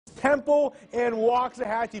Temple and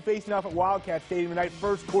Waxahachie facing off at Wildcat Stadium tonight.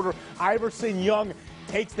 First quarter, Iverson Young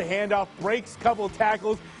takes the handoff, breaks a couple of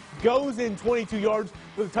tackles, goes in 22 yards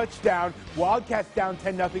for the touchdown. Wildcats down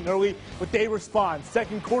 10-0 early, but they respond.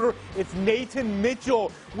 Second quarter, it's Nathan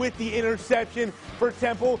Mitchell with the interception for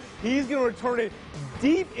Temple. He's going to return it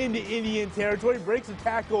deep into Indian territory, breaks a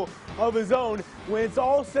tackle of his own. When it's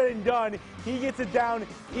all said and done, he gets it down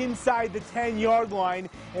inside the 10-yard line,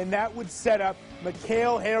 and that would set up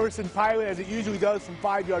Mikhail Harrison Pilot, as it usually does, from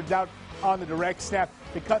 5 yards out on the direct snap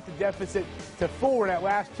to cut the deficit to 4. And at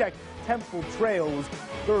last check, Temple trails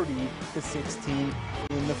 30-16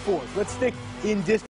 in the fourth. Let's stick in distance.